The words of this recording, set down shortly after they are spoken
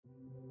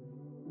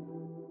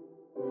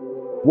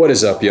What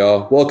is up,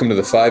 y'all? Welcome to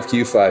the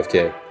 5Q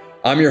 5K.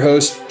 I'm your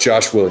host,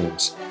 Josh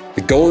Williams.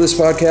 The goal of this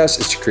podcast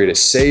is to create a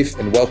safe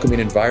and welcoming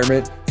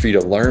environment for you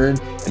to learn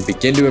and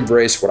begin to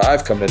embrace what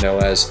I've come to know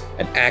as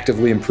an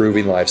actively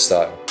improving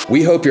lifestyle.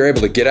 We hope you're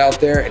able to get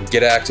out there and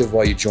get active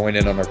while you join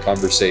in on our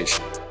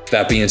conversation.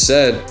 That being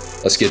said,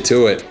 let's get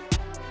to it.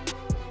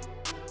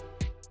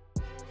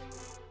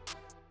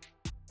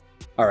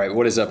 All right,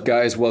 what is up,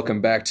 guys?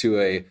 Welcome back to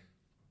a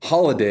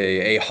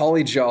holiday, a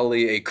holly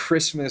jolly, a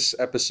Christmas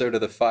episode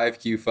of the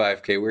 5Q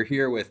 5K. We're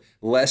here with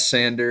Les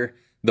Sander,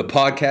 the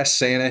podcast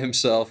Santa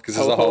himself, because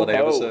it's a holiday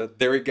episode.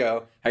 There we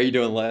go. How you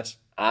doing, Les?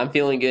 I'm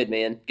feeling good,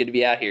 man. Good to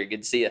be out here.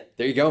 Good to see you.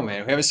 There you go,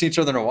 man. We haven't seen each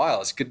other in a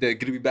while. It's good to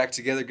be back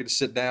together, good to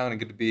sit down, and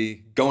good to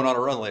be going on a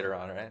run later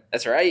on, right?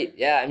 That's right.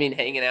 Yeah, I mean,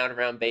 hanging out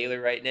around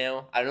Baylor right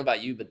now. I don't know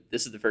about you, but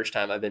this is the first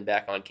time I've been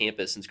back on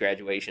campus since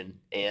graduation.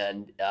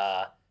 And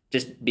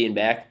just being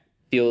back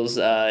feels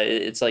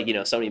it's like,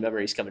 so many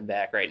memories coming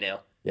back right now.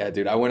 Yeah,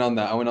 dude. I went on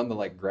the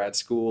like grad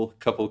school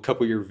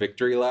couple year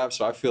victory lap,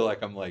 so I feel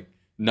like I'm like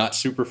not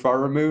super far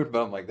removed,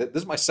 but I'm like this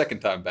is my second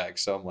time back,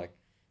 so I'm like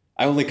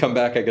I only come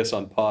back, I guess,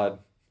 on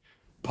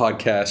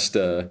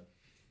podcast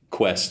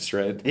quests,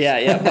 right?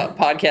 Yeah.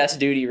 Podcast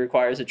duty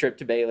requires a trip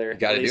to Baylor.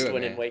 Gotta at least do it,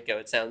 when man. in Waco,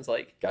 it sounds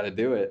like. Got to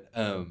do it.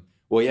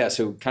 Well, yeah.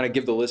 So kind of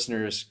give the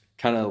listeners,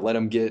 kind of let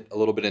them get a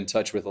little bit in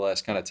touch with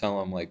Les. Kind of tell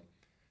them like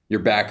your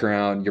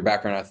background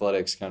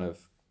athletics. Kind of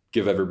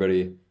give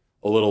everybody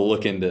a little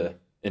look into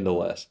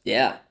Les.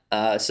 Yeah.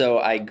 So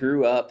I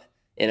grew up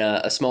in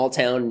a small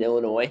town in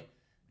Illinois.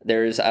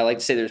 I like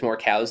to say there's more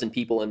cows than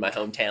people in my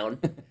hometown.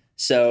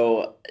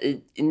 So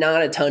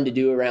not a ton to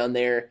do around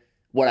there.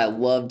 What I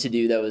loved to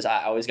do, though, is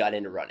I always got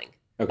into running.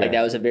 Okay. Like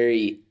that was a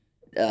very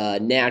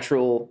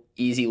natural,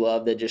 easy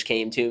love that just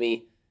came to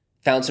me.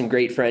 Found some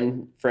great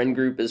friend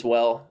group as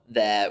well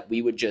that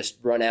we would just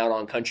run out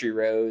on country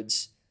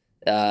roads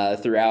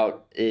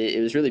throughout.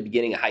 It was really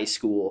beginning of high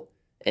school.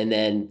 And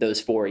then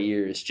those 4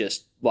 years,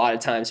 just a lot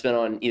of time spent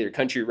on either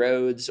country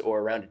roads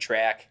or around a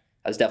track.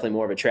 I was definitely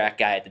more of a track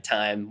guy at the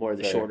time, more of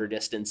the shorter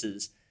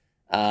distances.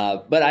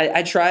 But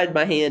I tried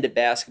my hand at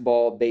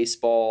basketball,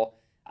 baseball.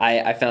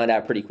 I found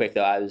out pretty quick,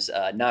 though, I was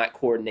not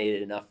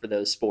coordinated enough for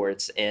those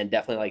sports, and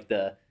definitely like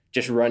the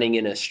just running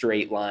in a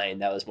straight line.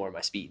 That was more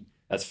my speed.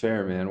 That's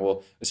fair, man.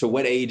 Well, so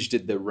what age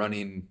did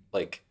running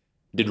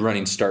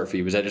start for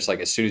you? Was that just like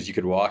as soon as you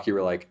could walk, you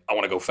were like, I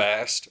want to go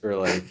fast, or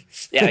like?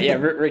 yeah,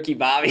 Ricky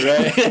Bobby.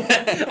 Right.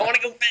 I want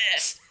to go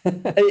fast.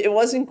 It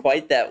wasn't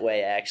quite that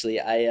way, actually.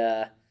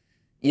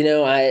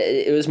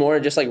 It was more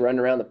just like running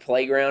around the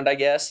playground, I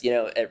guess.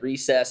 At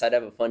recess, I'd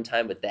have a fun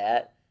time with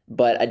that.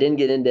 But I didn't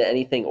get into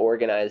anything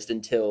organized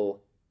until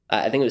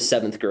I think it was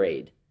 7th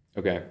grade.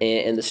 Okay.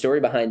 And the story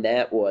behind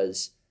that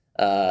was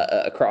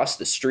across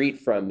the street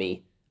from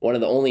me, one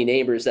of the only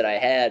neighbors that I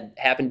had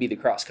happened to be the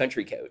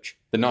cross-country coach.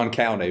 The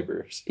non-cow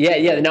neighbors.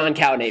 Yeah, the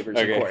non-cow neighbors,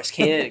 Okay. Of course.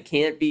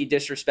 Can't be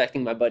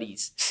disrespecting my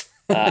buddies.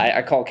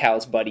 I call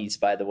cows buddies,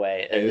 by the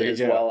way, as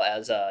well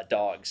as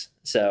dogs.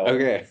 So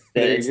okay,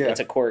 it's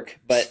a quirk.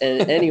 But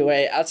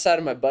anyway, outside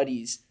of my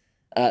buddies,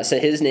 so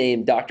his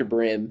name, Dr.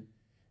 Brim,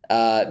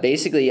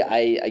 basically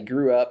I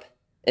grew up,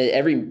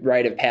 every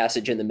rite of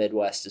passage in the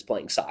Midwest is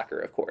playing soccer,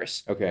 of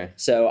course. Okay.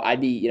 So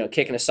I'd be,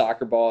 kicking a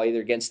soccer ball either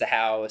against the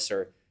house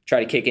or try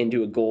to kick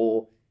into a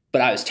goal.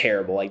 But I was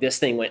terrible. Like this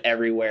thing went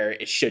everywhere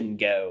it shouldn't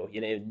go.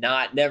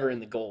 Never in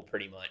the goal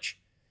pretty much.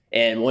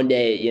 And one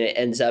day, it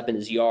ends up in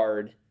his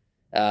yard,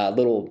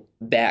 little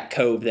back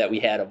cove that we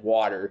had of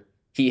water.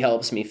 He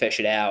helps me fish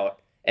it out.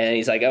 And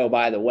he's like, oh,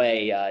 by the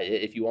way,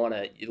 if you want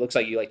to, it looks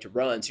like you like to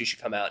run, so you should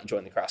come out and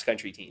join the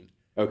cross-country team.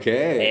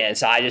 Okay. And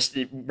so I just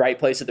right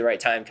place at the right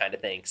time kind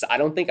of thing. So I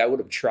don't think I would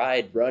have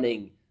tried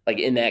running like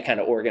in that kind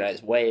of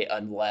organized way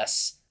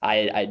unless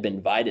I'd been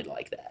invited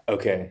like that.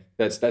 Okay.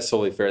 That's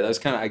totally fair. That was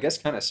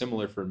kind of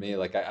similar for me.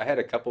 Like I had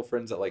a couple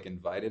friends that like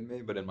invited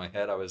me, but in my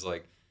head I was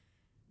like,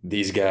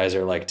 these guys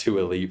are like too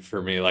elite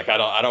for me. Like I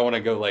don't want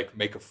to go like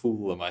make a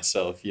fool of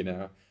myself,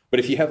 But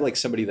if you have like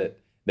somebody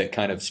that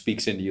kind of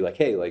speaks into you like,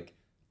 hey, like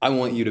I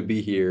want you to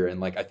be here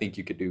and like I think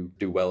you could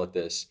do well at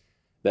this,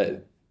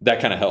 that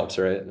kind of helps,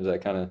 right? Is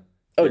that kind of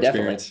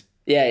experience?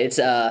 Definitely. Yeah, it's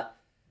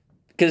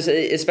because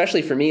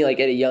especially for me, like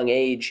at a young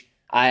age,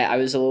 I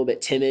was a little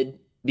bit timid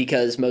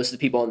because most of the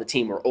people on the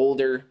team were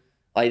older.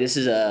 Like this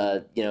is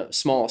a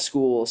small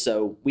school,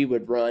 so we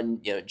would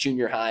run,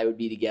 junior high would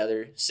be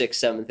together, 6th,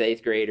 7th,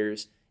 8th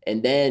graders,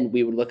 and then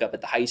we would look up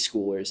at the high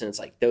schoolers, and it's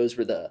like those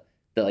were the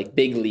like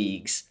big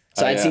leagues.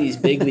 So I'd see these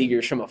big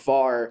leaguers from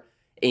afar,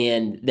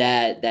 and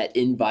that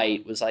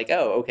invite was like,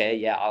 oh, okay,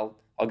 yeah,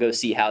 I'll go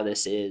see how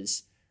this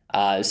is. It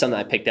was something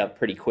I picked up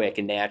pretty quick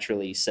and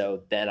naturally.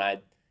 So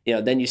then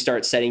then you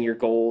start setting your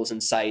goals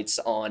and sights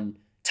on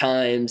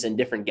times and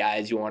different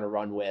guys you want to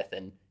run with,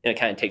 and it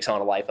kind of takes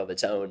on a life of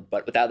its own.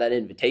 But without that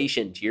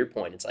invitation, to your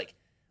point, it's like,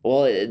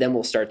 well, then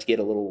we'll start to get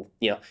a little,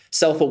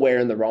 self-aware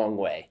in the wrong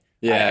way.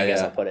 Yeah, I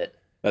guess I'll put it.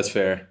 That's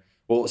fair.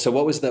 Well, so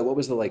what was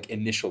the like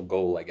initial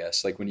goal, I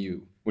guess? Like when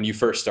you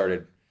first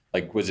started,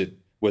 like was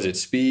it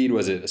speed?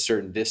 Was it a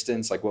certain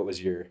distance? Like what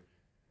was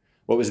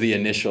What was the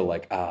initial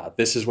like,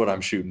 this is what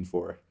I'm shooting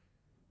for?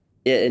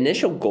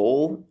 Initial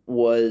goal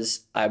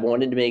was I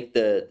wanted to make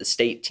the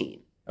state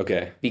team.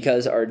 Okay.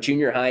 Because our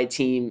junior high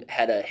team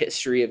had a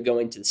history of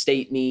going to the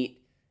state meet.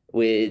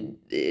 We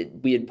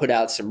had put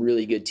out some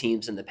really good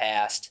teams in the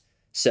past.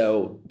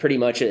 So pretty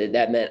much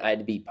that meant I had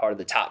to be part of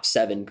the top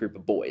 7 group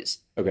of boys.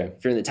 Okay.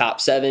 If you're in the top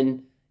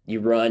 7,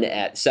 you run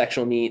at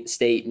sectional meet,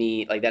 state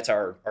meet. Like that's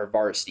our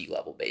varsity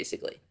level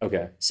basically.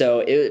 Okay. So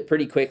it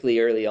pretty quickly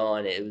early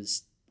on, it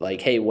was like,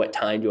 hey, what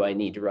time do I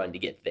need to run to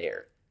get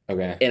there?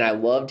 Okay. And I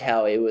loved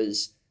how it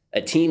was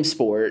a team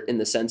sport in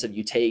the sense of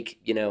you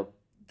take,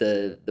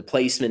 the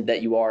placement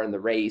that you are in the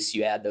race,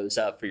 you add those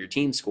up for your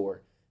team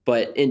score.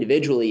 But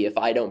individually, if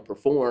I don't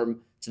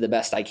perform to the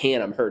best I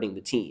can, I'm hurting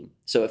the team.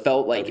 So it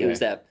felt like it was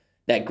that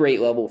great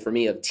level for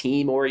me of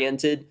team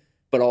oriented,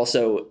 but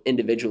also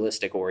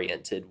individualistic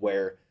oriented,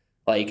 where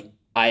like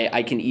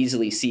I can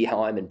easily see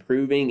how I'm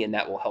improving, and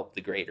that will help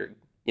the greater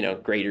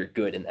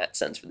good in that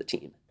sense for the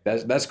team.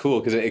 That's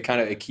cool because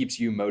it keeps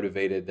you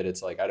motivated. That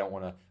it's like I don't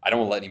want to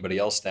let anybody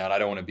else down. I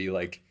don't want to be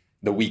like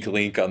the weak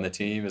link on the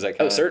team. Is that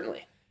kind of,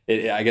 certainly.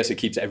 I guess it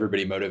keeps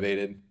everybody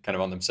motivated, kind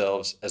of on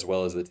themselves as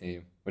well as the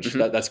team, which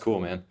that's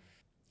cool, man.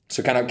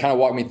 So kind of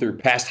walk me through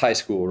past high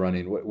school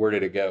running. Where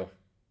did it go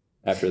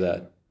after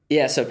that?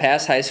 Yeah, so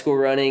past high school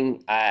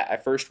running, I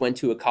first went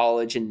to a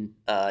college in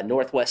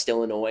Northwest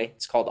Illinois.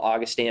 It's called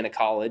Augustana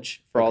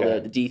College for all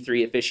the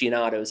D3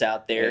 aficionados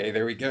out there. Hey,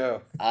 there we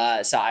go.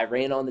 So I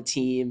ran on the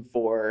team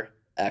for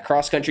a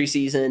cross-country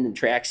season and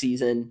track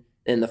season.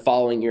 And the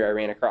following year, I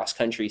ran a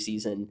cross-country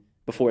season.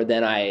 Before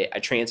then, I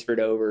transferred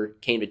over,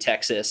 came to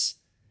Texas.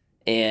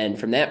 And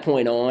from that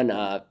point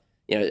on,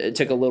 it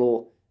took a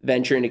little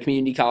venture into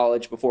community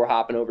college before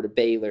hopping over to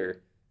Baylor.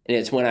 And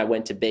it's when I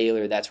went to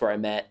Baylor, that's where I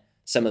met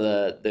some of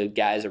the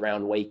guys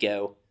around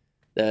Waco.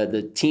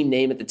 The team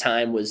name at the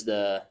time was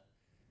the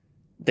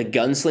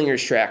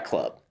Gunslingers Track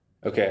Club.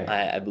 Okay.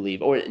 I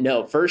believe. Or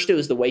no, first it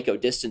was the Waco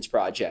Distance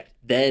Project.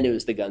 Then it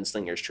was the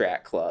Gunslingers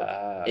Track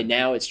Club. And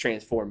now it's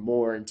transformed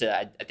more into,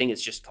 I think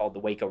it's just called the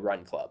Waco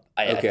Run Club.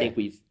 I think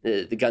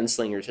the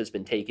Gunslingers has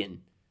been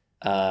taken,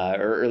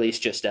 or at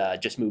least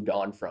just moved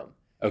on from.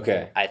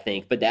 Okay. I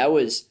think. But there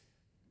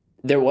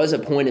was a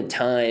point in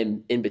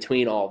time in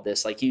between all of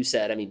this. Like you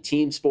said, I mean,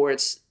 team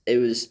sports, it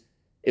was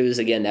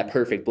again, that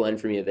perfect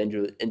blend for me of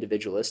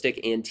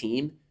individualistic and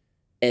team.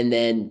 And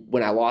then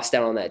when I lost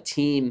out on that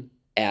team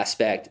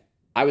aspect,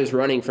 I was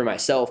running for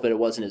myself, but it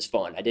wasn't as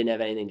fun. I didn't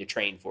have anything to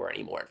train for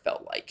anymore, it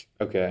felt like.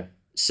 Okay.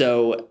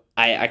 So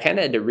I kind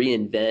of had to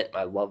reinvent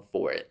my love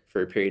for it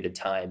for a period of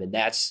time. And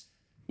that's,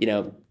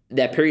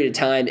 that period of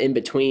time in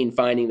between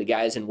finding the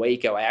guys in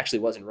Waco, I actually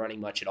wasn't running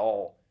much at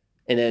all.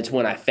 And then it's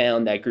when I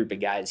found that group of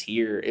guys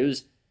here. It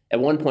was at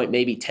one point,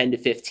 maybe 10 to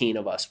 15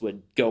 of us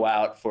would go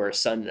out for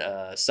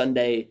a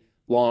Sunday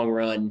long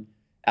run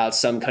out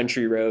some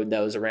country road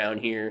that was around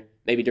here.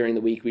 Maybe during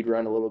the week we'd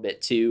run a little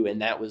bit too.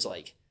 And that was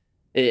like,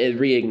 it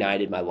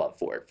reignited my love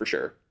for it for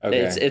sure. Okay.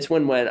 It's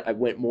when I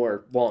went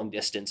more long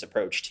distance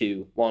approach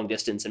to long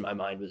distance in my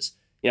mind was,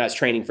 I was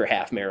training for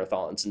half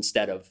marathons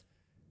instead of,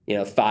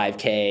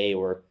 5K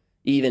or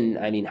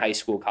even, high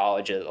school,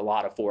 college, a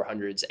lot of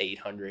 400s,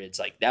 800s.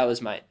 Like that was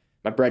my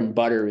bread and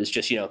butter was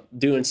just,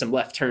 doing some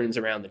left turns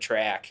around the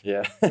track.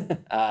 Yeah.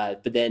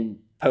 But then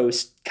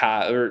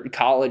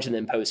college and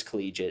then post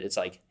collegiate, it's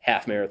like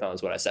half marathon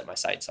is what I set my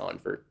sights on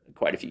for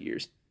quite a few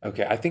years.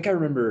 Okay. I think I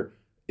remember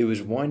it was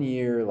one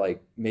year,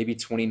 like maybe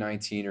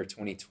 2019 or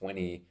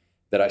 2020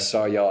 that I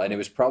saw y'all. And it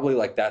was probably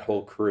like that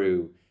whole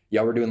crew.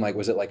 Y'all were doing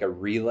was it like a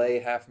relay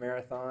half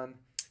marathon?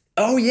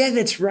 Oh yeah,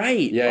 that's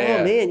right.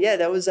 Yeah. Man. Yeah.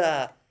 That was,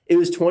 it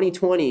was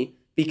 2020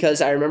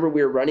 because I remember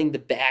we were running the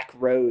back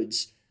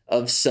roads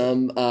of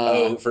some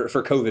for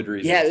COVID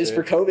reasons. Yeah, it was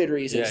for COVID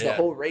reasons. Yeah, the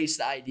whole race,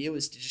 the idea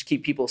was to just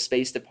keep people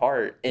spaced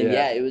apart. And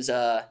it was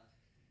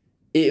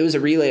a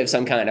relay of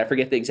some kind. I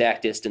forget the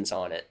exact distance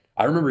on it.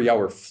 I remember y'all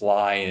were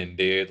flying,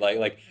 dude.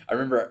 Like I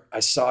remember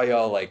I saw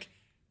y'all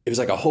it was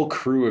like a whole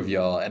crew of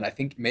y'all, and I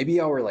think maybe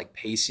y'all were like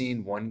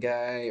pacing one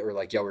guy or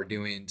like y'all were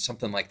doing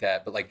something like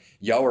that, but like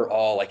y'all were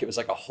all like, it was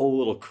like a whole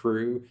little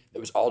crew that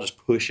was all just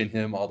pushing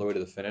him all the way to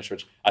the finish,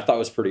 which I thought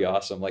was pretty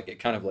awesome. Like it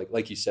kind of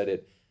like you said,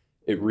 it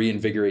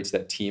reinvigorates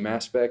that team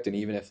aspect. And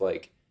even if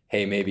like,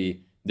 hey,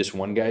 maybe this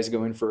one guy's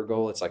going for a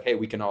goal, it's like, hey,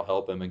 we can all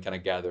help him and kind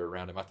of gather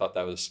around him. I thought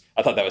that was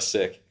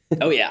sick.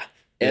 Oh yeah.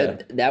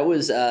 That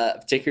was a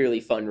particularly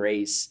fun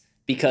race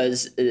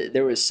because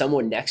there was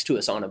someone next to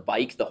us on a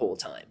bike the whole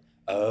time.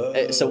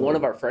 Oh. So one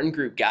of our friend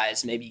group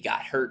guys maybe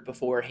got hurt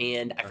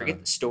beforehand. I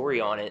forget the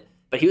story on it,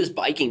 but he was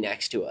biking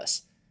next to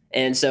us.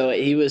 And so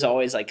he was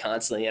always like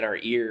constantly in our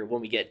ear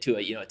when we get to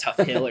a tough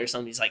hill or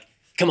something. He's like,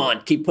 come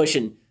on, keep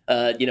pushing.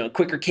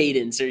 Quicker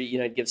cadence or,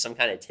 give some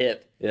kind of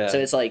tip. Yeah. So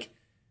it's like,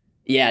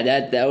 yeah,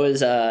 that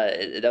was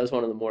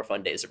one of the more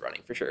fun days of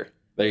running for sure.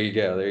 There you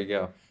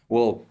go.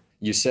 Well,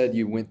 you said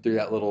you went through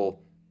that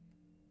little,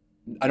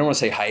 I don't want to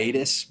say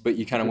hiatus, but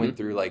you kind of went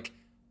through like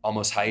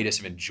almost hiatus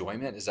of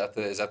enjoyment. Is that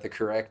the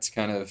correct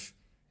kind of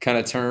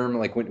term?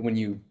 Like when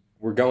you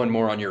were going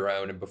more on your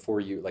own and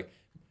before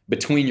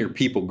between your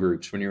people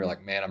groups when you were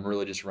like, man, I'm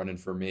really just running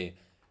for me.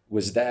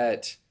 Was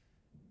that,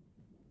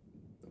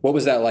 what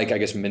was that like, I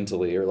guess,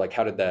 mentally, or like,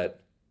 how did that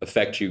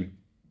affect you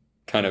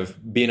kind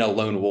of being a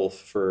lone wolf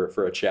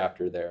for a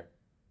chapter there?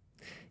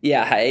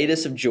 Yeah,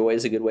 hiatus of joy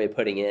is a good way of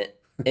putting it.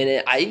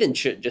 And I even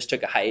just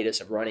took a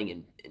hiatus of running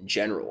in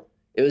general.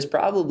 It was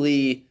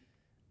probably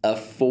a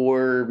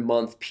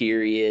 4-month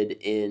period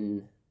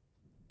in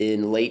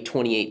late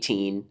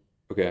 2018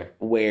 Okay.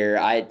 where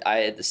I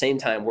at the same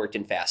time worked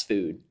in fast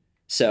food.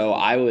 So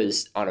I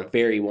was on a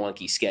very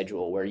wonky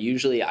schedule where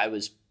usually I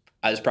was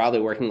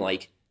probably working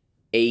like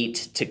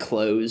 8 to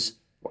close.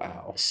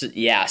 Wow. So,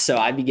 yeah, so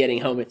I'd be getting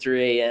home at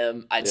 3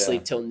 a.m. I'd Yeah.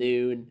 sleep till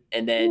noon,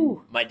 and then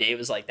Whew. my day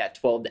was like that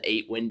 12 to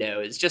 8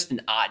 window. It's just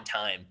an odd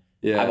time.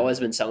 Yeah. I've always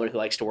been someone who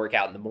likes to work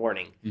out in the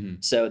morning.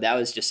 Mhm. So that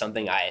was just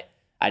something I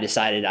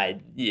decided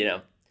I'd,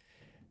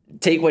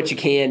 take what you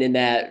can in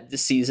that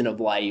season of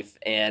life,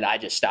 and I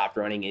just stopped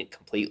running it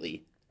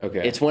completely.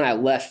 Okay. It's when I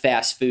left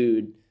fast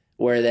food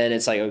where then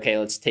it's like, okay,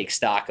 let's take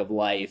stock of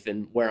life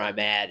and where I'm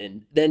at,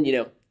 and then,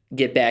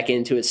 get back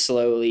into it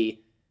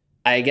slowly.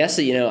 I guess,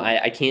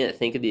 I can't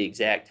think of the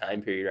exact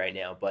time period right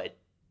now, but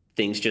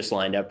things just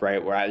lined up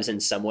right where I was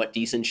in somewhat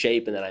decent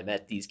shape, and then I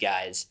met these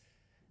guys.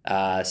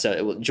 So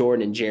it was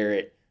Jordan and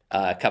Jarrett,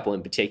 a couple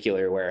in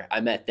particular, where I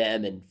met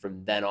them, and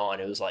from then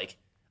on, it was like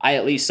I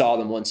at least saw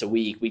them once a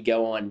week. We'd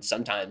go on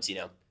sometimes,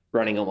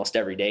 running almost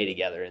every day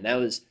together, and that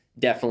was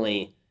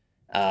definitely,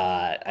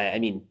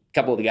 a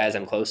couple of the guys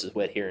I'm closest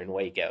with here in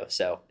Waco.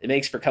 So it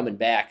makes for coming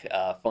back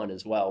fun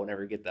as well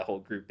whenever we get the whole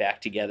group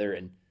back together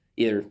and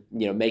either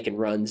making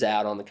runs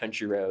out on the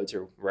country roads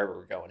or wherever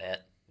we're going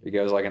at. It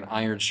goes like an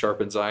iron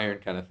sharpens iron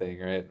kind of thing,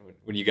 right?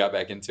 When you got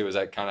back into it, was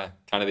that kind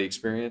of the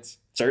experience?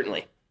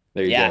 Certainly.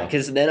 There you Yeah, go.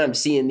 because then I'm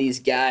seeing these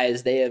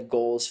guys, they have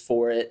goals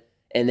for it.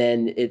 And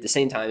then at the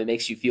same time, it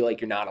makes you feel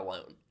like you're not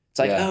alone. It's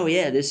like, Yeah. oh,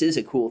 yeah, this is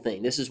a cool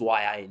thing. This is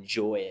why I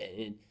enjoy it.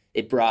 And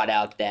it brought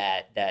out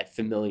that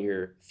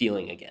familiar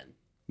feeling again.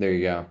 There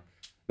you go.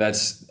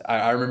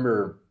 I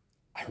remember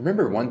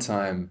one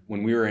time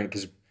when we were in,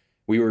 because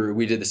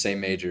we did the same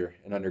major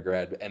in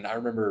undergrad, and I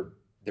remember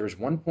there was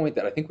one point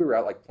that I think we were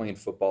out like playing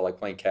football, like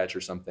playing catch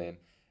or something,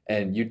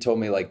 and you told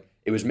me like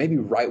it was maybe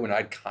right when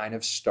I'd kind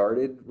of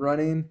started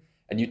running,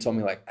 and you told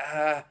me like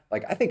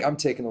like I think I'm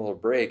taking a little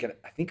break, and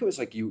I think it was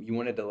like you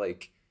wanted to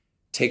like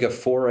take a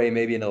foray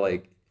maybe into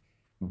like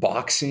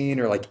boxing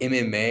or like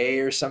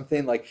MMA or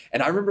something, like,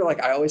 and I remember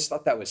like I always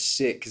thought that was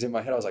sick because in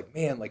my head I was like,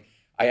 man, like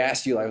I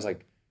asked you, I was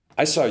like,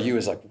 I saw you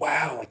as like,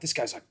 wow, like this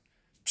guy's like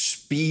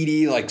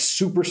speedy, like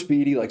super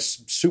speedy, like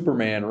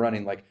Superman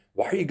running. Like,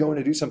 why are you going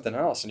to do something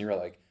else? And you were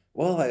like,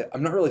 well,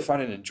 I'm not really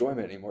finding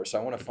enjoyment anymore. So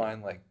I want to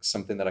find like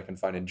something that I can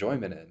find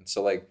enjoyment in.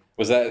 So like,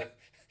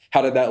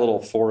 how did that little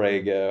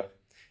foray go?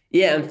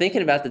 Yeah, I'm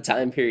thinking about the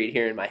time period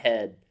here in my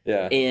head.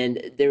 Yeah.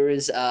 And there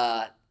was,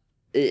 so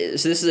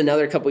this is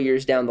another couple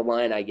years down the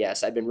line, I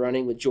guess. I've been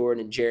running with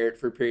Jordan and Jarrett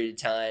for a period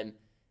of time,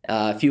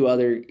 a few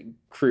other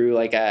crew,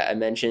 like I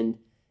mentioned.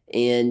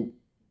 And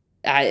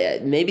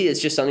maybe it's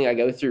just something I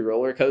go through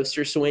roller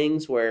coaster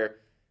swings where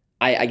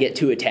I get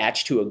too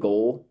attached to a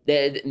goal.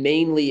 That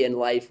mainly in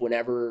life,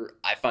 whenever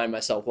I find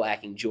myself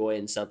lacking joy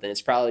in something,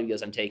 it's probably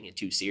because I'm taking it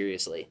too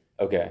seriously.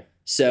 Okay.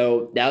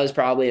 So that was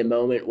probably a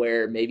moment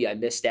where maybe I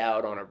missed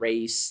out on a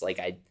race. Like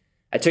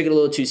I took it a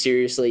little too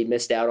seriously,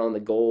 missed out on the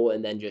goal,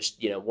 and then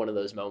just, one of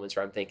those moments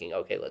where I'm thinking,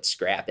 okay, let's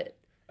scrap it.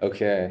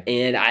 Okay.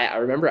 And I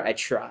remember I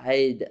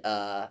tried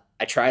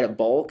a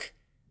bulk.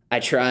 I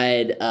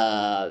tried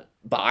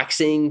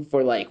boxing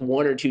for like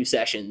 1 or 2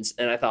 sessions,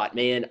 and I thought,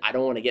 man, I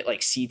don't want to get like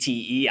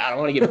CTE. I don't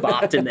want to get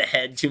bopped in the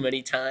head too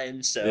many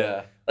times. So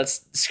Yeah.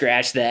 let's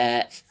scratch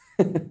that.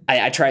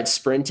 I tried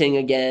sprinting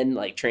again,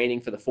 like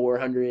training for the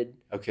 400.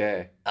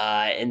 Okay.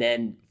 And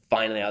then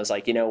finally I was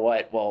like, you know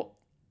what? Well,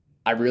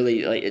 I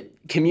really like it.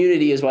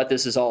 Community is what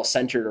this is all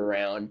centered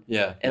around.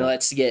 Yeah. And yeah.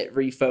 let's get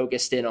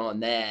refocused in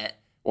on that.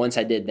 Once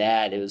I did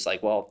that, it was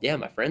like, well, yeah,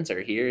 my friends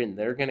are here and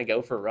they're going to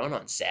go for a run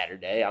on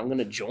Saturday. I'm going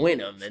to join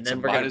them. And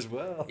then So might as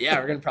well. yeah,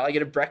 we're going to probably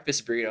get a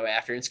breakfast burrito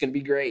after. And it's going to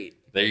be great.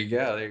 There you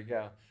go. There you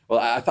go. Well,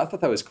 I thought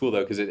that was cool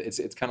though, because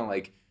it's kind of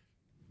like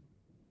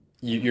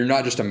you're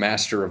not just a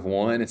master of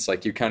one. It's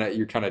like you're kind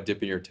of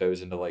dipping your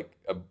toes into like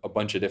a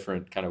bunch of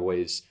different kind of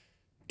ways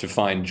to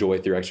find joy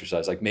through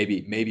exercise. Like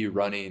maybe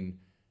running,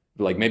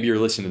 like maybe you're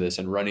listening to this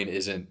and running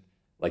isn't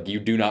like you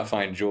do not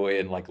find joy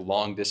in like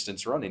long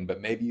distance running, but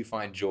maybe you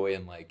find joy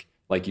in like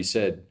you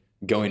said,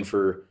 going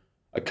for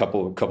a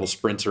couple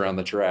sprints around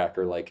the track,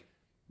 or like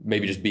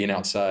maybe just being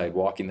outside,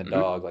 walking the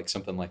dog, like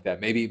something like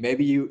that.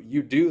 Maybe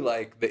you do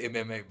like the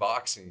MMA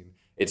boxing.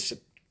 It's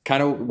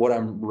kind of what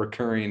the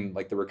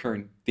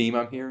recurring theme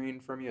I'm hearing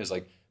from you is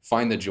like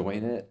find the joy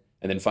in it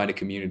and then find a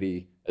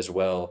community as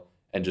well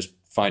and just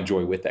find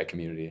joy with that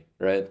community,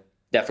 right?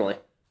 Definitely.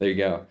 There you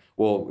go.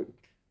 Well,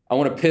 I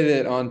want to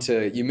pivot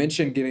onto, you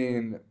mentioned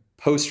getting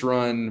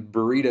post-run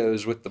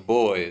burritos with the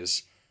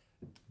boys.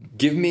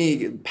 Give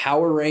me,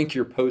 power rank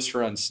your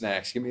post-run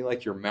snacks. Give me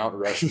like your Mount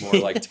Rushmore,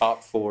 like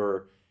top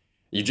 4.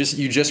 You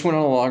just went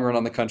on a long run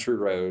on the country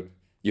road.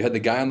 You had the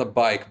guy on the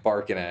bike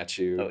barking at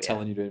you, Oh, yeah.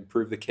 telling you to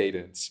improve the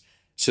cadence.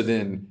 So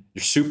then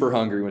you're super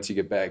hungry once you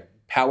get back.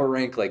 Power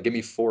rank, like give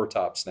me 4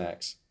 top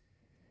snacks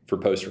for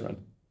post run.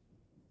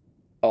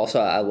 Also,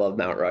 I love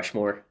Mount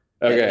Rushmore.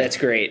 Okay. That's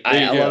great. There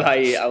you I go.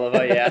 love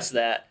how you asked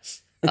that.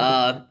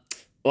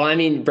 Well, I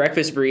mean,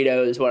 breakfast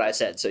burrito is what I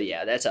said, so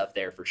yeah, that's up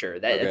there for sure.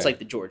 That's Okay. like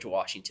the George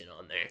Washington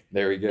on there.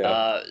 There we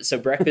go. So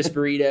breakfast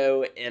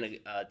burrito and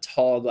a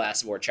tall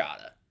glass of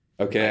horchata.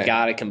 Okay.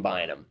 Gotta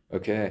combine them.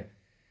 Okay.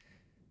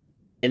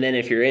 And then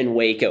if you're in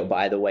Waco,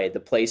 by the way, the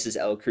place is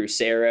El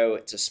Crucero.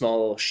 It's a small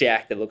little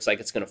shack that looks like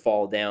it's going to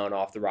fall down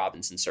off the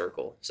Robinson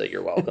Circle. So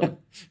you're welcome.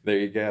 There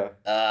you go.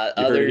 You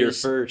Others, heard it here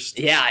first.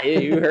 Yeah,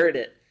 you heard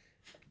it.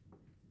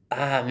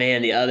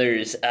 Man, the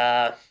others.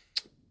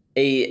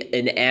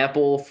 An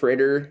apple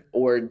fritter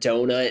or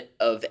donut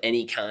of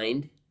any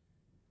kind.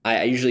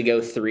 I usually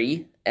go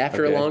 3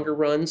 after Okay. a longer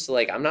run. So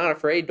like I'm not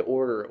afraid to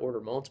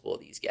order multiple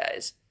of these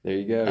guys. There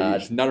you go.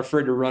 You're not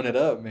afraid to run it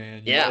up,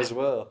 man. You Yeah. might as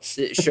well.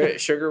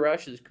 Sugar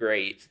Rush is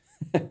great.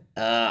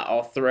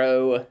 I'll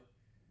throw.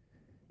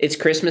 It's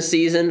Christmas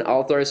season.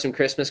 I'll throw some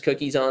Christmas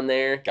cookies on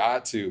there.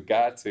 Got to.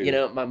 You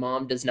know, my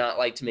mom does not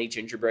like to make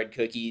gingerbread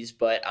cookies,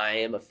 but I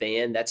am a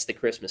fan. That's the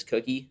Christmas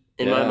cookie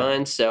in my Yeah.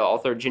 mind. So I'll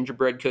throw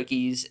gingerbread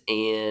cookies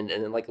and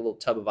then like a little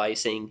tub of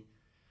icing,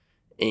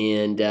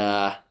 and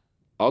I'll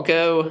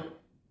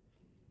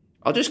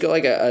just go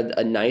like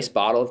a nice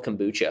bottle of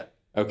kombucha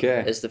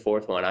Okay. as the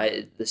 4th one.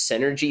 The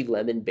Synergy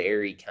lemon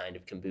berry kind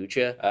of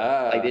kombucha.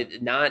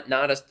 Like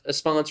not a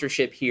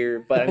sponsorship here,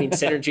 but I mean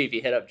Synergy. If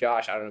you hit up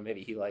Josh, I don't know,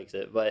 maybe he likes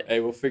it, but Hey,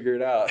 we'll figure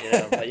it out.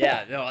 but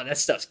yeah, no, that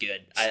stuff's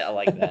good. I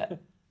like that.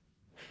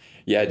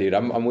 Yeah, dude,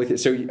 I'm with you.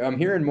 So I'm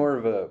hearing more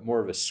of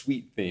a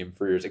sweet theme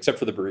for yours, except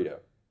for the burrito.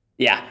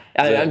 Yeah,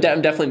 that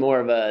I'm definitely more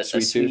of a sweet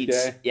tooth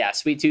sweets. guy? Yeah,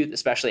 sweet tooth,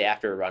 especially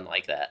after a run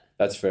like that.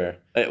 That's fair.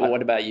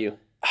 What about you?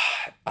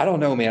 I don't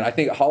know, man. I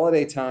think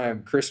holiday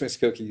time, Christmas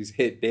cookies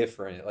hit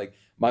different. Like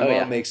my Oh, mom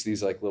yeah. makes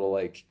these like little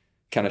like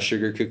kind of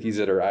sugar cookies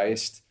that are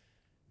iced.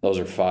 Those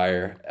are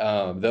fire.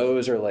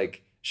 Those are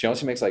like she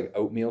also makes like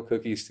oatmeal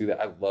cookies too.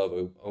 That I love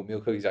oatmeal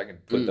cookies. I can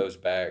put those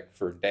back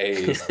for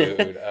days,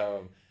 dude.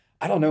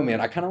 I don't know, man.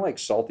 I kind of like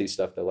salty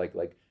stuff that like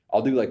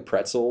I'll do like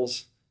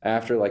pretzels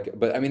after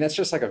but I mean that's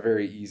just like a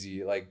very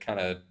easy like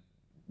kind of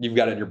you've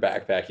got it in your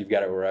backpack, you've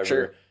got it wherever.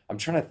 Sure. I'm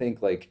trying to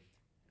think like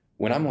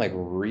when I'm like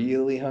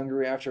really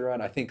hungry after a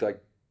run, I think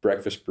like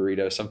breakfast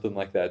burrito, something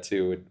like that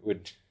too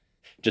would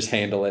just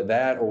handle it.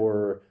 That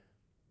or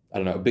I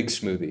don't know, a big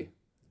smoothie.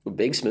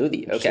 Big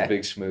smoothie. Just a Okay.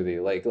 big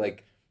smoothie.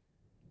 Like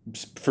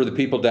for the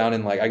people down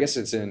in like I guess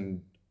it's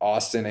in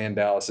Austin and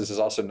Dallas. This is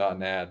also not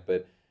an ad,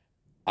 but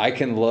I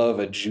can love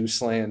a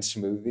Juice Land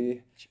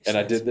smoothie. And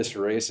I did this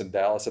race in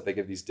Dallas that they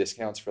give these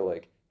discounts for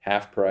like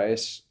half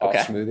price off Okay.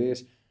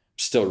 smoothies.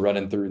 Still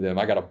running through them.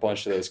 I got a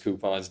bunch of those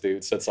coupons,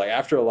 dude. So it's like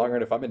after a long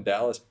run, if I'm in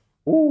Dallas,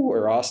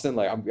 or Austin,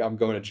 like I'm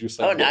going to Juice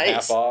Land Oh, to get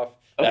nice. half off.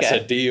 That's Okay.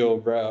 a deal,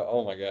 bro.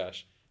 Oh my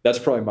gosh. That's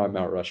probably my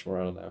Mount Rushmore.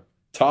 I don't know.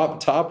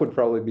 Top would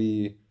probably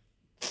be.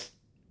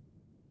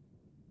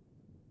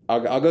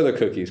 I'll go the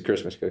cookies,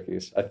 Christmas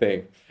cookies. I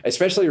think,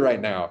 especially right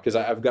now, because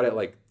I've got it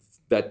like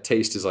that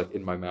taste is like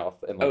in my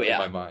mouth and like Oh,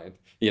 yeah. in my mind.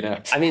 You know.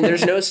 I mean,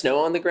 there's no snow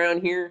on the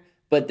ground here,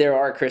 but there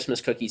are Christmas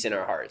cookies in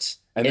our hearts,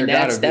 And and there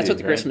gotta that's be, what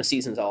the right? Christmas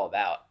season's all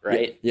about,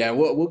 right? Yeah,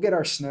 we'll get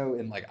our snow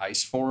in like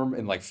ice form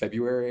in like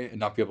February and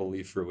not be able to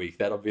leave for a week.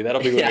 That'll be when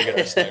we get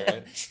our snow,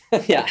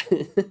 right? Yeah.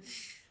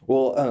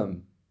 Well,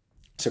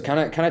 so kind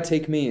of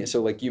take me.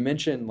 So like you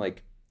mentioned,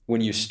 like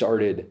when you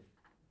started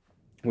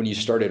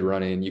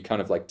running, you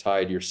kind of like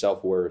tied your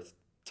self-worth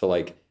to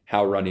like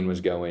how running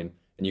was going,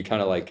 and you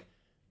kind of like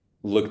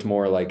looked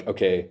more like,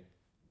 okay,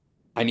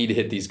 I need to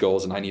hit these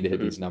goals and I need to hit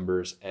these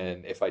numbers,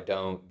 and if I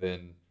don't,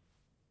 then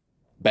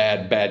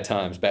bad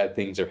times, bad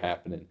things are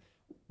happening.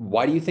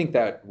 Why do you think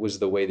that was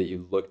the way that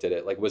you looked at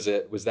it? Like, was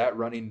that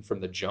running from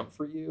the jump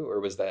for you, or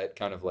was that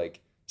kind of like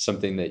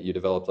something that you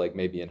developed like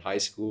maybe in high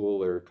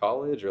school or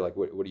college, or like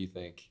what do you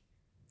think?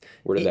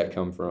 Where did that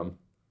come from?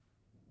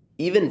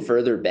 Even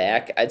further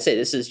back, I'd say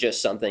this is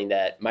just something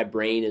that my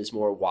brain is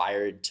more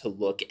wired to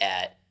look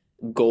at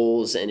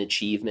goals and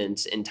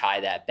achievements and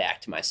tie that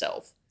back to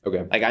myself.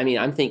 Okay. Like, I mean,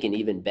 I'm thinking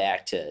even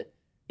back to,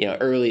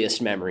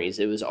 earliest memories.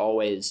 It was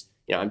always,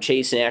 I'm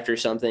chasing after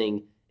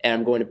something and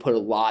I'm going to put a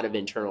lot of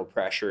internal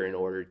pressure in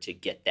order to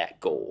get that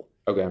goal.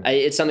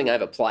 Okay. It's something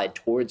I've applied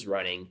towards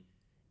running.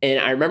 And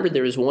I remember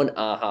there was one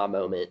aha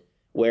moment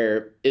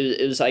where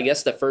it was, I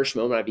guess, the first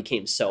moment I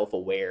became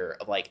self-aware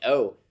of like,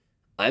 oh,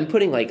 I'm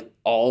putting like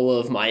all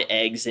of my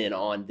eggs in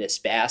on this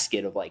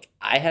basket of like,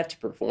 I have to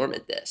perform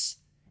at this.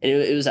 And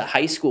it was a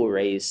high school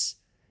race.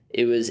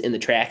 It was in the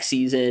track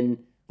season,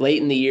 late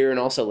in the year and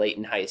also late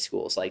in high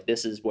school. So like,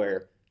 this is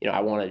where,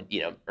 I want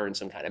to, earn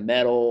some kind of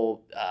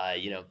medal,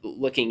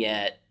 looking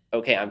at,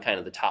 okay, I'm kind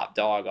of the top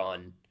dog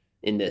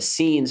in this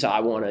scene. So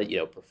I want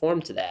to,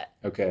 perform to that.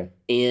 Okay.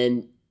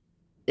 And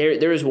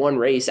there was one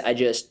race I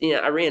just,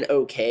 I ran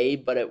okay,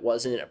 but it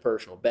wasn't a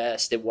personal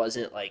best. It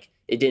wasn't like,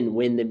 it didn't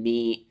win the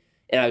meet.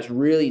 And I was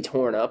really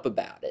torn up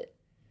about it.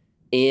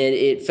 And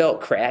it felt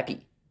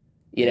crappy.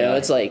 Yeah.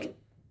 It's like,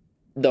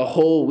 the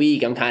whole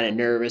week I'm kind of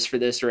nervous for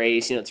this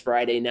race. You know, it's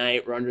Friday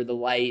night, we're under the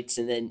lights,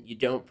 and then you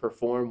don't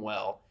perform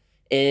well.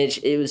 And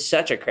it was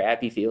such a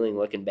crappy feeling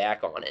looking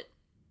back on it.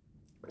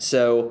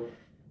 So,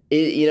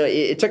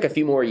 it took a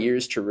few more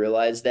years to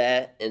realize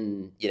that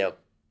and,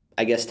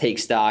 I guess take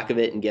stock of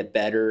it and get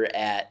better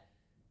at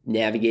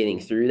navigating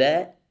through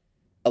that.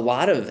 A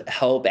lot of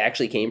help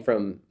actually came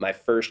from my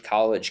first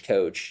college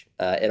coach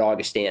at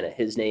Augustana.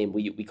 His name,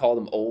 we called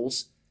him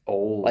Oles.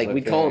 Oles, Like,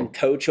 we'd call him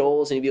Coach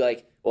Oles, and he'd be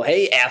like, well,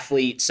 hey,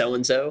 athlete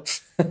so-and-so.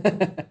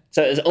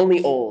 So it was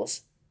only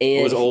Oles.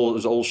 And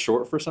Was Oles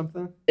short for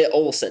something?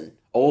 Olson.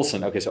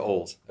 Olson. Okay, so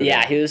Oles. Okay.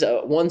 Yeah, he was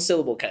a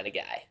one-syllable kind of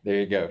guy. There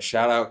you go.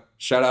 Shout out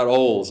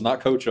Oles,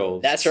 not Coach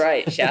Oles. That's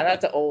right. Shout out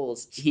to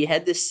Oles. He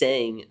had this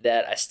saying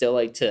that I still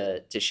like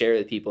to share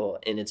with people,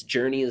 and it's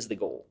journey is the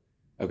goal.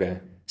 Okay.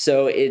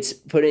 So it's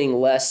putting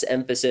less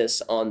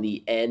emphasis on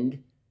the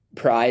end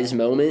prize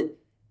moment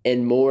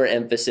and more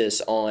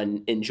emphasis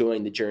on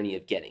enjoying the journey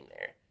of getting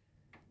there.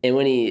 And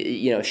when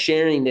he,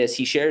 sharing this,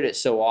 he shared it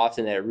so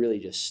often that it really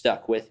just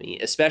stuck with me,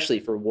 especially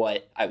for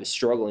what I was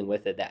struggling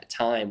with at that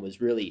time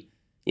was really,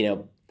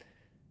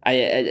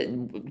 I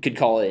could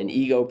call it an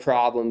ego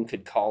problem,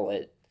 could call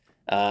it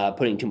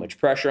putting too much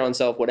pressure on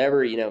self,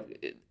 whatever,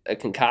 a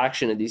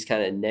concoction of these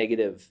kind of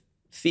negative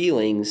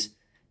feelings.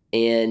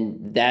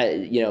 And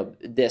that,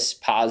 this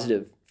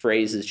positive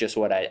phrase is just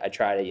what I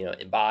try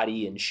to,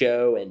 embody and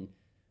show. And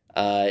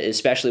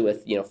especially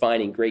with,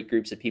 finding great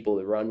groups of people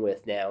to run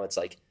with now, it's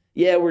like,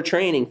 yeah, we're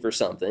training for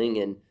something,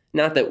 and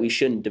not that we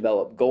shouldn't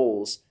develop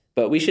goals,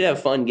 but we should have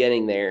fun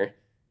getting there.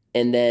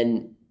 And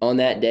then on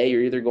that day,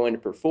 you're either going to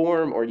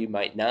perform or you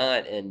might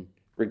not. And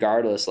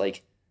regardless,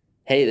 like,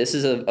 hey, this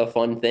is a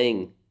fun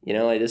thing.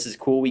 Like, this is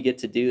cool. We get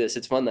to do this.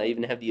 It's fun that I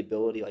even have the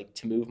ability, like,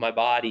 to move my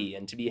body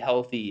and to be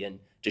healthy and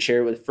to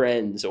share with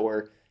friends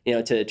or,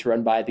 to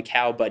run by the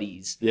cow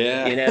buddies.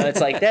 Yeah.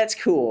 It's like, that's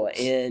cool.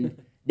 And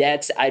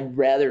I'd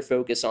rather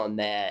focus on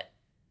that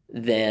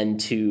than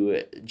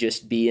to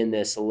just be in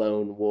this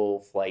lone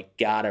wolf, like,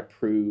 gotta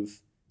prove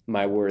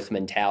my worth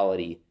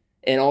mentality.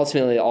 And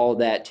ultimately all of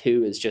that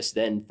too is just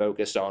then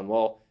focused on,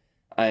 well,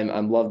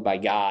 I'm loved by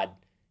God.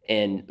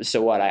 And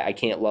so what, I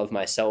can't love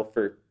myself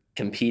for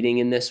competing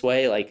in this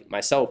way. Like, my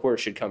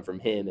self-worth should come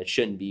from him. It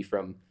shouldn't be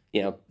from,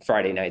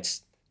 Friday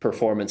night's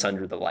performance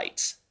under the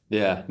lights.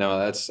 Yeah, no,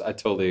 I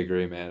totally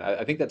agree, man.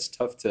 I think it's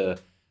tough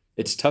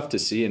to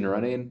see in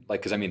running.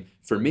 Like, cause I mean,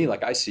 for me,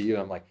 like, I see you,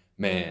 I'm like,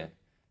 man,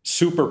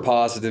 super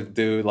positive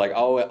dude, like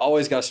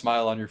always got a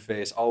smile on your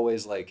face,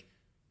 always like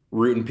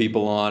rooting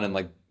people on and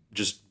like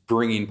just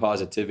bringing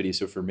positivity.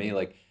 So for me,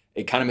 like,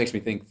 it kind of makes me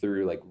think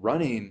through, like,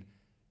 running,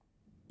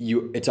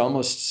 it's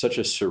almost such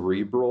a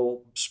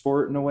cerebral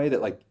sport in a way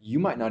that, like, you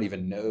might not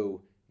even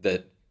know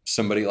that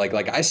somebody like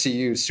I see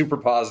you super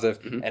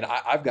positive, Mm-hmm. and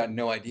I've got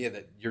no idea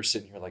that you're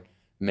sitting here like,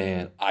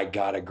 man, I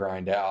gotta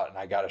grind out and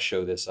I gotta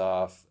show this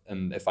off,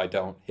 and if I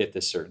don't hit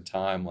this certain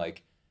time,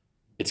 like,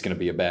 it's going to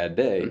be a bad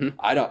day.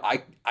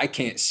 Mm-hmm. I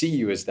can't see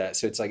you as that.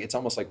 So it's like, it's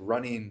almost like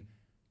running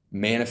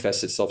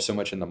manifests itself so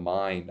much in the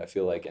mind, I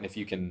feel like. And if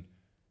you can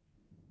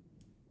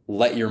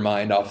let your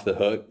mind off the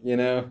hook,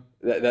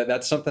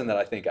 that's something that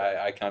I think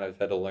I kind of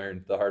had to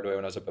learn the hard way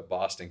when I was up at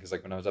Boston. Cause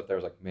like when I was up there, I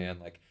was like, man,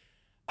 like,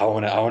 I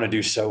want to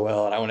do so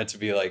well. And I want it to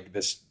be like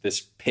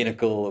this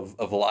pinnacle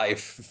of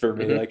life for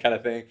me, Mm-hmm. like, kind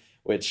of thing,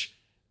 which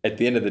at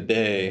the end of the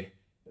day,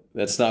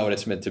 that's not what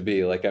it's meant to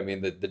be. Like, I mean,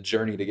 the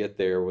journey to get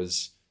there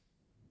was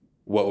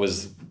what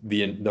was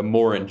the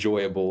more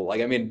enjoyable.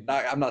 Like, I mean,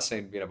 I'm not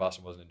saying being at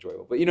Boston wasn't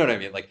enjoyable, but you know what I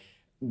mean? Like,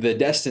 the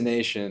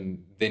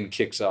destination then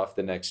kicks off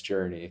the next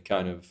journey,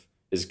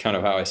 is kind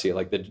of how I see it.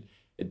 Like,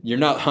 you're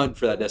not hunting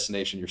for that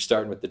destination. You're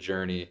starting with the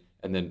journey.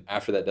 And then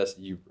after that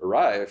you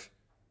arrive,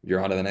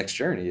 you're on to the next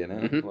journey,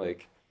 Mm-hmm.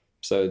 Like,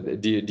 so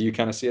do you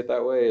kind of see it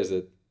that way? Is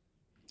it?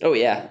 Oh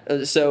yeah.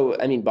 So,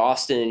 I mean,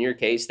 Boston, in your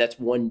case, that's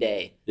one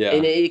day. Yeah.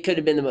 And it could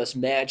have been the most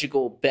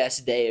magical,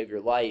 best day of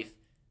your life,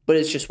 but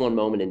it's just one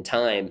moment in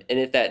time. And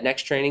if that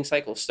next training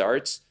cycle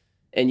starts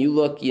and you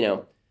look,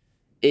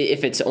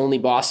 if it's only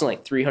Boston,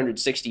 like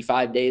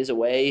 365 days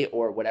away,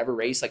 or whatever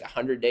race, like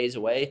 100 days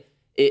away,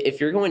 if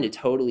you're going to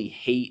totally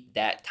hate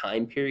that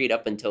time period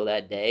up until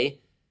that day,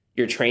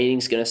 your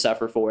training's going to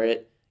suffer for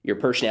it. Your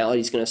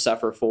personality's going to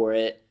suffer for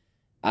it.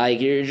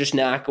 You're just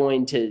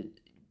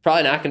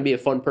probably not going to be a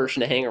fun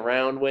person to hang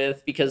around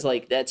with, because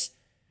like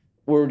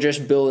we're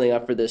just building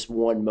up for this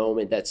one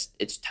moment.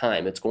 It's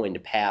time. It's going to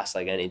pass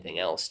like anything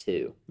else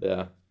too.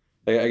 Yeah.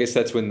 I guess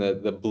that's when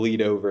the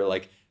bleed over,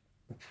 like,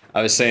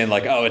 I was saying,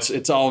 like, oh,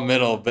 it's all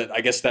mental, but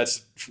I guess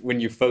that's when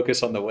you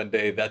focus on the one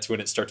day, that's when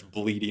it starts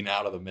bleeding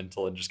out of the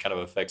mental and just kind of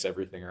affects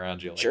everything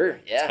around you. Like, Sure.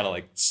 Yeah. It's kind of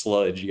like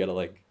sludge. You got to,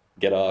 like,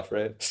 get off,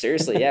 right?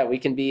 Seriously. Yeah. We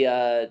can be,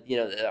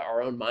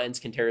 our own minds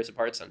can tear us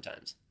apart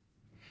sometimes.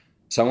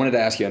 So I wanted to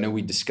ask you, I know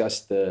we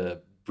discussed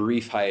the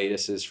brief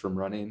hiatuses from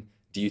running.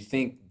 Do you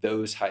think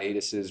those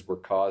hiatuses were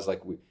caused,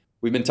 like,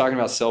 we've been talking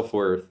about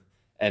self-worth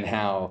and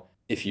how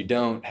if you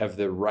don't have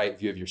the right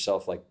view of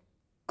yourself, like,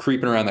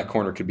 creeping around that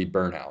corner could be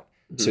burnout.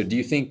 Mm-hmm. So do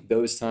you think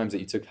those times that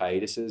you took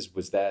hiatuses,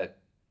 was that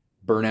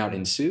burnout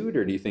ensued,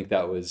 or do you think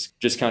that was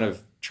just kind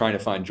of trying to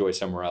find joy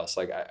somewhere else?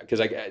 Like, because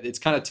it's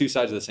kind of two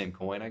sides of the same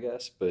coin, I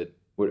guess. But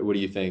what do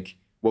you think?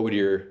 What would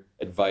your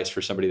advice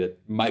for somebody that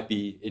might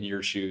be in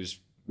your shoes,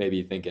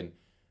 maybe thinking,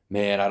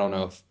 man, I don't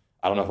know if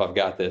I've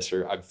got this,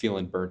 or I'm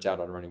feeling burnt out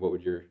on running. What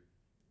would your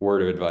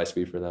word of advice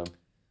be for them?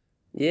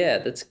 Yeah,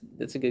 that's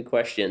a good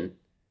question.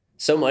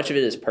 So much of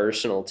it is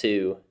personal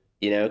too,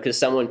 because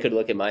someone could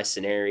look at my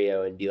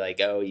scenario and be like,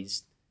 "Oh,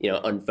 he's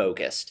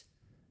unfocused."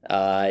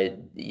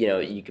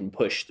 You can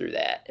push through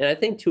that, and I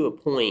think to a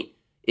point,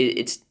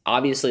 it's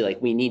obviously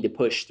like we need to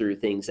push through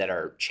things that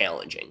are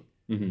challenging.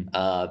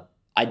 Mm-hmm.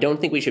 I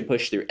don't think we should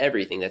push through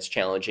everything that's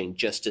challenging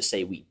just to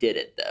say we did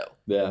it, though.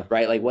 Yeah.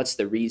 Right? Like, what's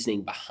the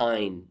reasoning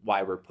behind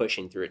why we're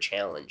pushing through a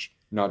challenge?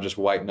 Not just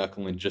white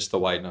knuckling, just the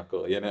white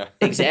knuckle,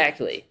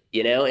 Exactly.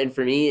 And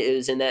for me, it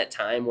was in that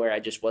time where I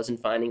just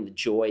wasn't finding the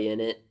joy in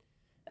it.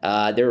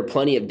 There were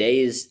plenty of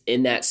days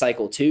in that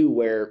cycle, too,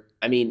 where,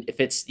 I mean, if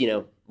it's,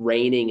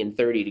 raining and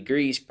 30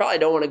 degrees, you probably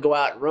don't want to go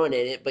out and run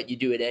in it, but you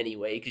do it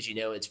anyway because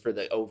it's for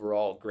the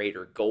overall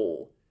greater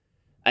goal.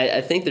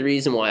 I think the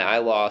reason why I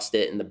lost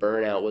it and the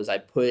burnout was I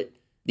put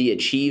the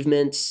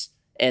achievements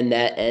and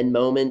that end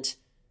moment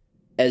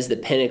as the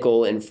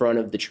pinnacle in front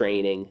of the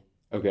training.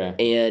 Okay.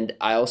 And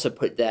I also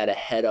put that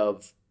ahead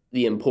of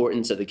the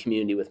importance of the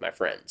community with my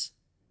friends.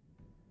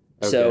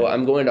 Okay. So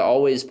I'm going to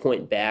always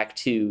point back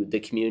to the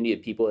community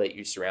of people that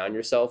you surround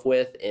yourself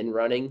with in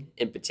running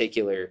in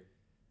particular.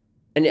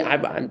 And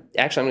I'm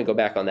going to go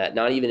back on that.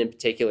 Not even in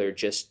particular,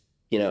 just,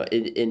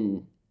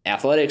 in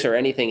athletics or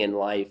anything in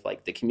life,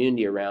 like the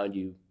community around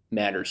you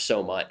matters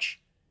so much.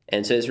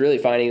 And so it's really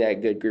finding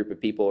that good group of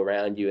people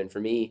around you. And for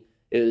me,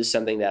 it was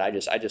something that I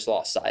just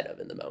lost sight of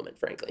in the moment,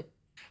 frankly.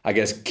 I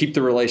guess keep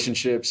the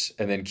relationships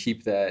and then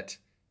keep that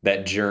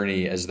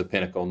journey as the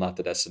pinnacle, not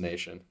the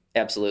destination.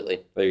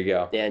 Absolutely. There you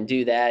go. Yeah, and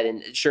do that.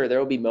 And sure, there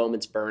will be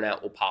moments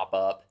burnout will pop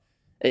up,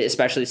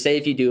 especially say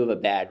if you do have a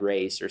bad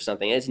race or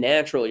something. It's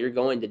natural. You're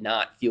going to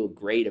not feel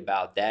great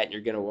about that. And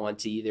you're going to want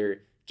to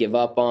either give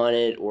up on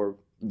it or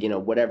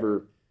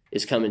whatever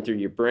is coming through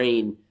your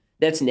brain.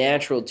 That's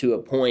natural to a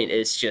point.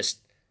 It's just,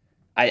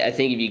 I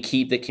think if you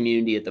keep the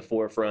community at the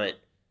forefront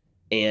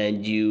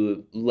and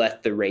you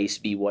let the race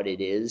be what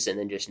it is, and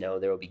then just know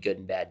there will be good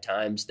and bad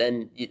times,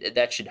 then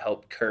that should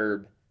help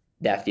curb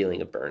that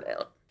feeling of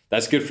burnout.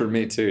 That's good for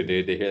me too,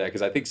 dude, to hear that.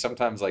 Because I think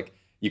sometimes like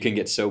you can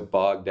get so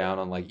bogged down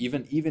on like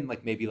even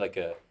like maybe like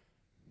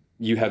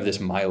you have this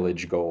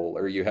mileage goal,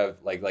 or you have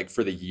like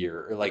for the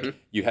year, or like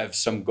you have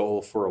some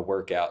goal for a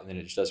workout and then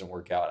it just doesn't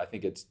work out. I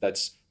think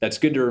that's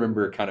good to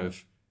remember, kind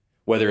of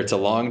whether it's a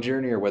long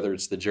journey or whether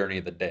it's the journey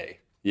of the day,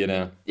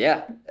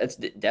 Yeah, that's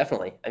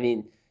definitely. I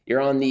mean,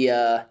 you're on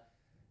the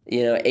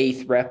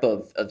eighth rep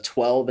of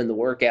 12 in the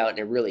workout and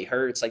it really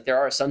hurts. Like there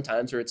are some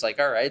times where it's like,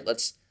 all right,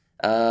 let's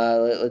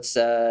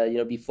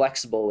be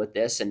flexible with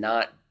this and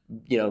not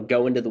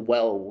go into the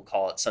well, we'll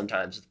call it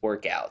sometimes with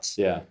workouts.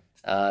 Yeah.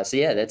 So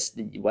yeah, that's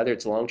whether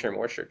it's long term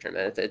or short term.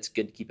 It's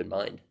good to keep in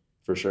mind.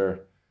 For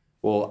sure.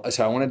 Well,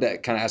 so I wanted to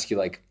kind of ask you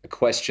like a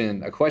question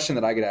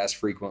that I get asked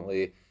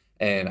frequently,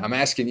 and I'm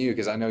asking you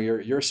because I know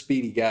you're a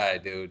speedy guy,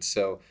 dude.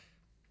 So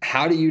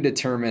how do you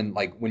determine,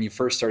 like when you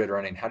first started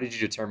running, how did you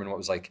determine what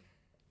was like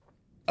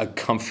a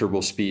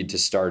comfortable speed to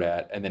start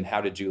at, and then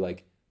how did you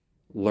like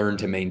learn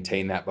to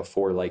maintain that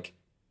before like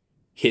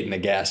hitting the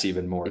gas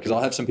even more? Because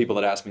I'll have some people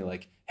that ask me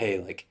like, hey,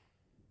 like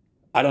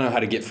I don't know how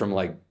to get from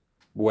like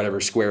whatever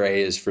square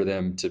A is for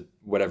them to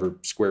whatever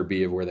square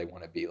B of where they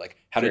want to be. Like,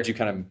 how did you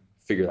kind of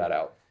figure that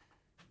out?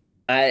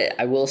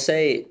 I will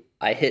say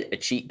I hit a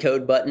cheat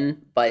code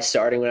button by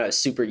starting when I was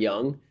super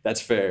young. That's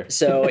fair.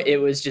 So it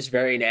was just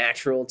very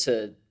natural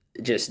to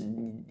just,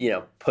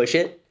 push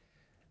it.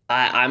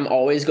 I'm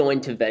always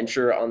going to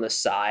venture on the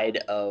side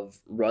of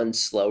run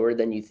slower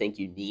than you think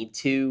you need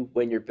to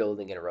when you're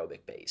building an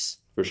aerobic base.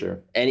 For sure.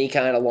 Any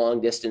kind of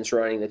long distance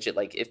running that you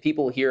like, if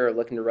people here are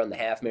looking to run the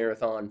half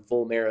marathon,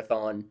 full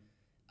marathon,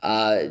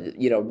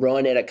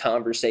 run at a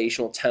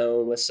conversational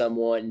tone with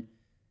someone,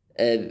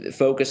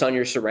 focus on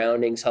your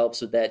surroundings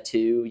helps with that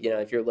too.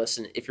 If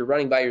you're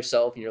running by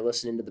yourself and you're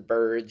listening to the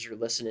birds, you're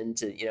listening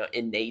to,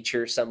 in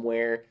nature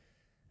somewhere,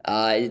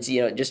 it's,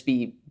 just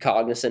be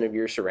cognizant of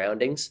your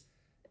surroundings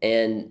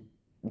and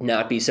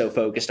not be so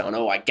focused on,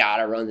 oh, I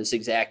gotta run this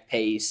exact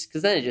pace.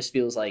 Cause then it just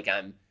feels like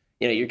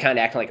you're kind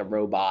of acting like a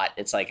robot.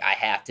 It's like, I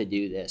have to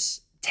do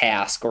this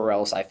task or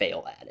else I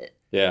fail at it.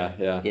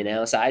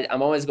 Yeah. So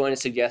I'm always going to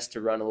suggest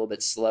to run a little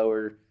bit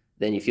slower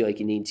than you feel like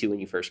you need to when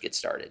you first get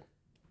started.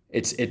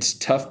 It's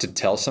tough to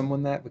tell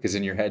someone that, because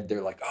in your head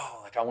they're like,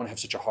 oh, like I want to have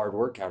such a hard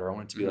workout, or I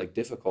want it to be like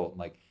difficult and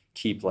like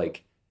keep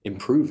like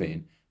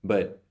improving.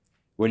 But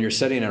when you're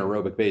setting an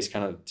aerobic base,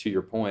 kind of to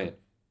your point,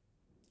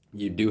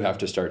 you do have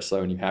to start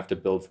slow and you have to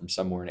build from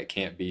somewhere, and it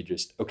can't be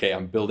just, okay,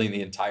 I'm building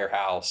the entire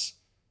house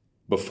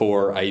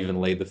before I even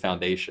laid the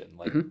foundation.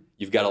 Like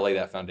you've got to lay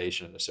that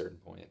foundation at a certain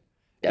point.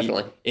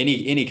 Definitely.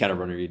 Any kind of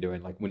runner you're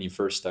doing, like when you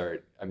first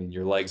start, I mean,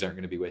 your legs aren't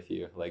going to be with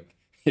you. Like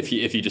if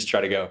you just try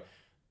to go,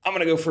 I'm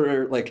going to go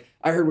for, like,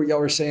 I heard what y'all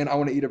were saying. I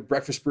want to eat a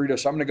breakfast burrito,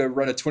 so I'm going to go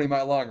run a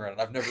 20-mile long run.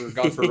 And I've never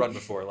gone for a run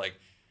before. Like,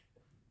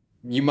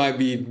 you might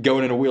be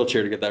going in a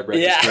wheelchair to get that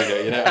breakfast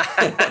burrito, you know?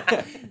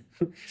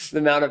 The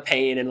amount of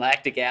pain and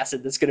lactic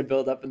acid that's going to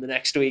build up in the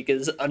next week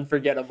is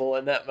unforgettable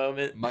in that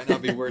moment. Might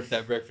not be worth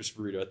that breakfast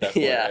burrito at that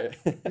point,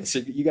 right? So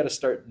you got to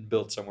start and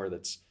build somewhere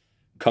that's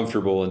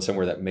comfortable and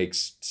somewhere that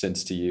makes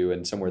sense to you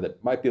and somewhere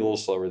that might be a little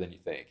slower than you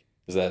think.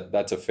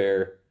 That's a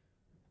fair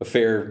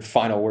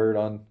final word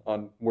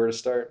on where to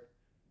start?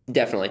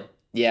 Definitely.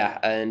 Yeah.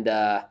 And,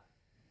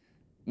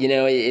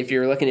 if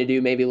you're looking to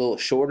do maybe a little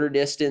shorter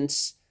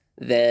distance,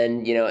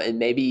 then, and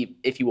maybe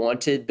if you want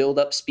to build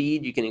up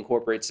speed, you can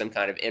incorporate some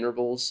kind of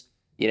intervals.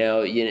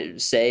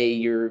 Say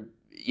you're,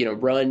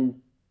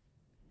 run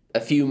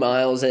a few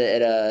miles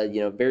at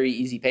a, very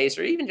easy pace,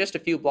 or even just a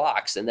few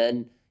blocks, and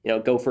then,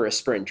 go for a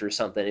sprint or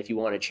something if you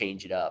want to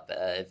change it up,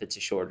 if it's a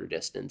shorter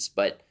distance.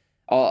 But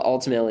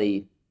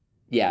ultimately,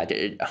 yeah,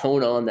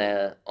 hone on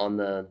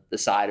the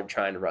side of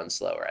trying to run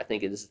slower. I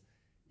think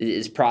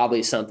is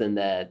probably something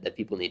that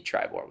people need to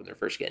try more when they're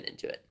first getting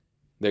into it.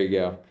 There you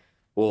go.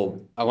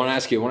 Well, I want to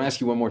ask you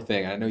one more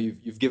thing. I know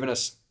you've given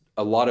us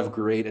a lot of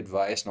great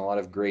advice and a lot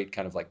of great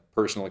kind of like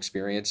personal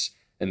experience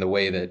in the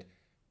way that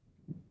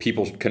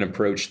people can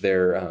approach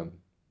their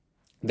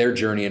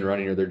journey in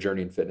running or their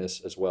journey in fitness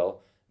as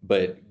well.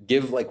 But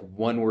give like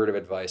one word of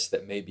advice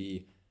that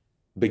maybe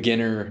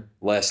beginner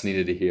less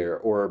needed to hear,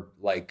 or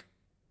like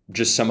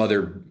just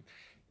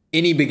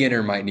any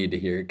beginner might need to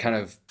hear. Kind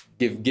of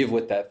give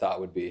what that thought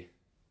would be.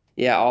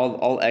 Yeah,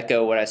 I'll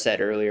echo what I said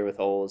earlier with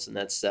Holes, and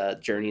that's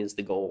journey is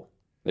the goal.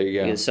 There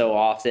you go. Because so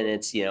often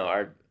it's,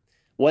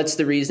 what's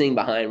the reasoning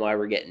behind why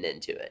we're getting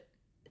into it?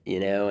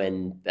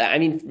 And I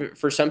mean,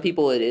 for some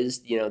people it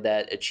is,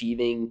 that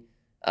achieving,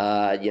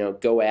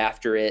 go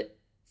after it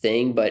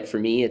thing. But for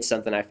me, it's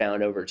something I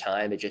found over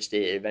time. It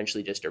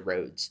eventually just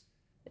erodes,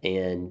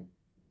 and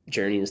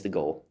journey is the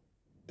goal.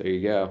 There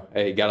you go.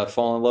 Hey, you got to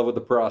fall in love with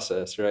the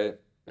process, right?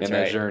 That's in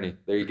that right. journey.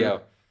 There you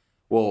go.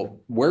 Well,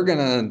 we're going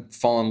to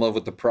fall in love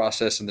with the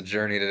process and the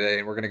journey today,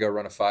 and we're going to go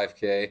run a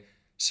 5K.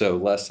 So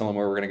Les, tell them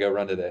where we're going to go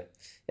run today.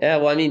 Yeah,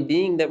 well, I mean,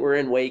 being that we're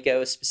in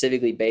Waco,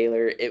 specifically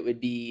Baylor, it'd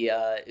be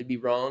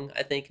wrong,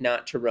 I think,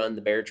 not to run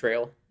the Bear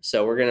Trail.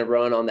 So we're going to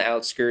run on the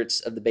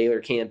outskirts of the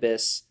Baylor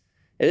campus.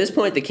 At this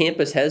point, the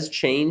campus has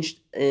changed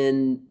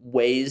in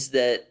ways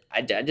that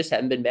I just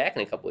haven't been back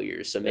in a couple of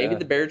years. So maybe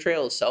the Bear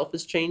Trail itself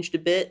has changed a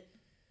bit.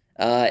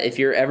 If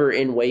you're ever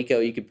in Waco,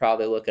 you could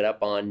probably look it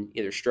up on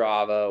either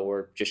Strava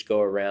or just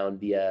go around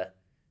the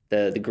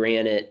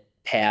granite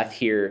path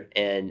here,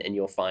 and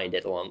you'll find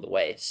it along the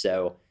way.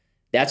 So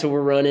that's what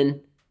we're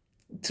running.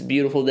 It's a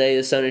beautiful day.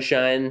 The sun is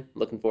shining.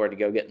 Looking forward to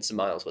go getting some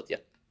miles with you.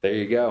 There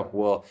you go.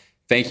 Well,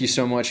 thank you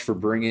so much for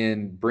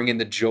bringing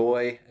the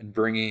joy and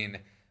bringing.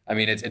 I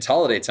mean, it's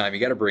holiday time.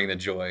 You got to bring the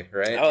joy,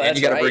 right? Oh, that's and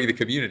you got to right. bring the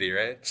community,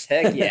 right?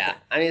 Heck yeah.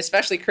 I mean,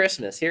 especially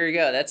Christmas. Here we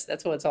go. That's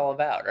what it's all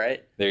about,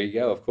 right? There you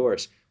go. Of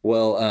course.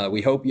 Well,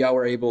 we hope y'all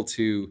were able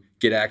to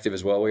get active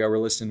as well while y'all were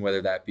listening,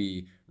 whether that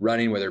be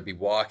running, whether it be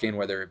walking,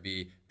 whether it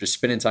be just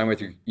spending time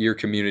with your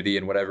community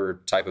and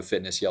whatever type of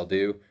fitness y'all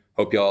do.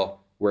 Hope y'all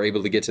were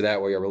able to get to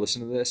that while y'all were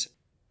listening to this.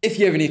 If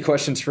you have any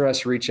questions for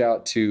us, reach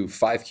out to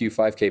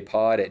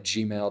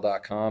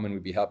 5q5kpod@gmail.com, and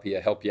we'd be happy to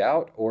help you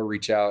out, or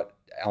reach out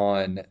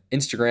on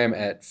Instagram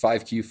at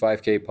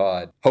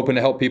 5q5kpod. Hoping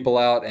to help people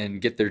out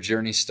and get their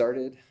journey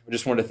started. I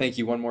just wanted to thank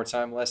you one more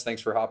time, Les.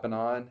 Thanks for hopping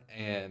on,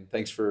 and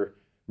thanks for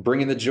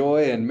bringing the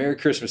joy, and Merry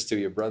Christmas to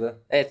you, brother.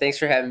 Hey, thanks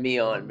for having me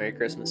on. Merry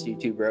Christmas to you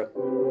too, bro.